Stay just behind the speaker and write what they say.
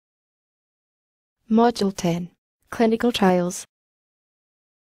Module 10. Clinical Trials.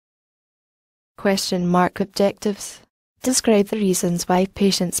 Objectives. Describe the reasons why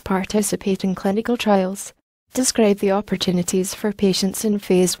patients participate in clinical trials. Describe the opportunities for patients in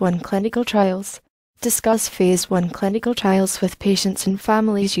Phase 1 clinical trials. Discuss Phase 1 clinical trials with patients and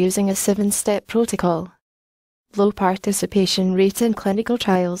families using a 7-step protocol. Low participation rate in clinical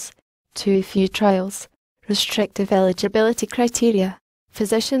trials. Too few trials. Restrictive eligibility criteria.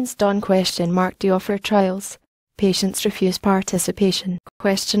 Physicians do offer trials. Patients refuse participation.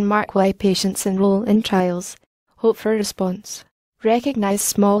 Why patients enroll in trials. Hope for response. Recognize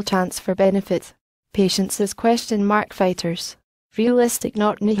small chance for benefit. Patients as fighters. Realistic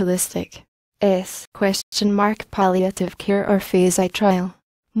not nihilistic. Palliative care or Phase I trial.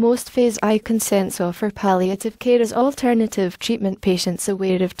 Most Phase I consents offer palliative care as alternative treatment. Patients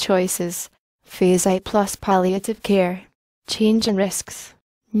aware of choices. Phase I plus palliative care. Change in risks.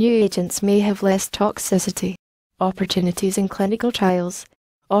 New agents may have less toxicity. Opportunities in clinical trials.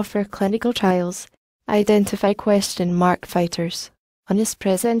 Offer clinical trials. Identify fighters. Honest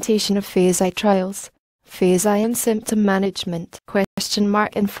presentation of Phase I trials. Phase I and symptom management.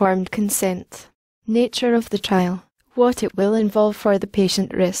 Informed consent. Nature of the trial. What it will involve for the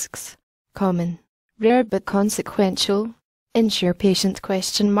patient. Risks. Common. Rare but consequential. Ensure patient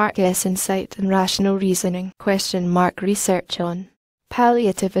insight and rational reasoning. Research on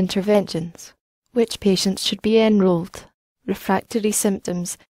palliative interventions. Which patients should be enrolled. Refractory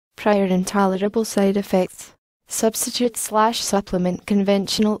symptoms. Prior intolerable side effects. Substitute/supplement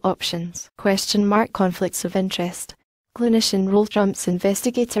conventional options. Conflicts of interest. Clinician role trumps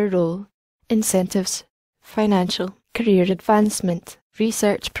investigator role. Incentives. Financial. Career advancement.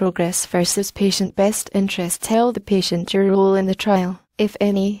 Research progress versus patient best interest. Tell the patient your role in the trial, if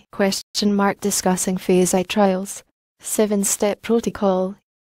any. Discussing Phase I trials. 7-step protocol.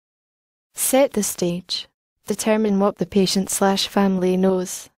 Set the stage. Determine what the patient/family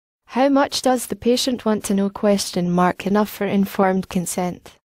knows. How much does the patient want to know? Enough for informed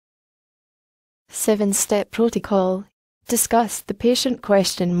consent. 7-step protocol. Discuss the patient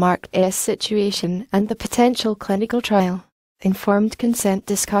situation and the potential clinical trial. Informed consent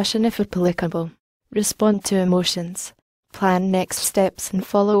discussion if applicable. Respond to emotions. Plan next steps and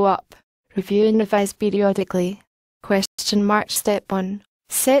follow up. Review and revise periodically. Step 1.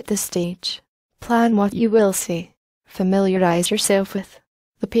 Set the stage. Plan what you will say. Familiarize yourself with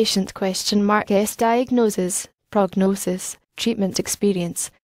the patient. Diagnosis, prognosis, treatment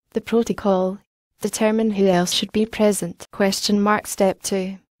experience, the protocol. Determine who else should be present. Step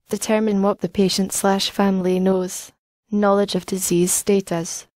 2. Determine what the patient/family knows. Knowledge of disease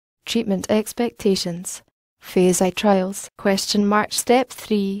status. Treatment expectations. Phase I trials. Step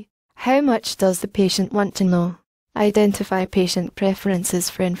 3. How much does the patient want to know? Identify patient preferences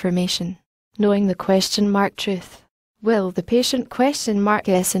for information. Knowing the truth. Will the patient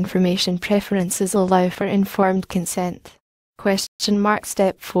information preferences allow for informed consent?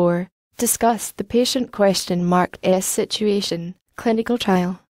 Step 4. Discuss the patient situation, clinical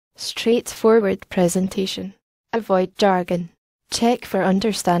trial. Straightforward presentation. Avoid jargon. Check for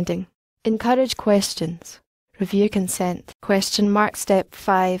understanding. Encourage questions. Review consent. Step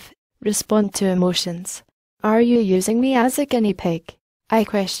 5. Respond to emotions. Are you using me as a guinea pig? Am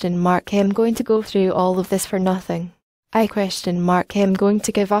going to go through all of this for nothing. Am going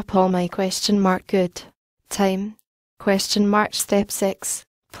to give up all my good time. Step 6.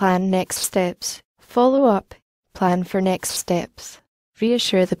 Plan next steps. Follow up. Plan for next steps.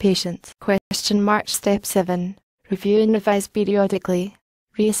 Reassure the patient. Step 7. Review and revise periodically.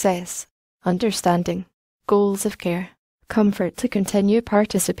 Reassess. Understanding. Goals of care. Comfort to continue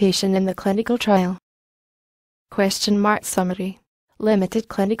participation in the clinical trial. Summary. Limited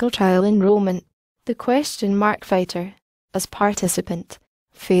clinical trial enrollment. The fighter. As participant.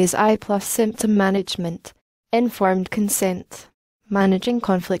 Phase I plus symptom management. Informed consent. Managing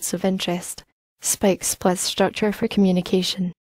conflicts of interest. Spikes plus structure for communication.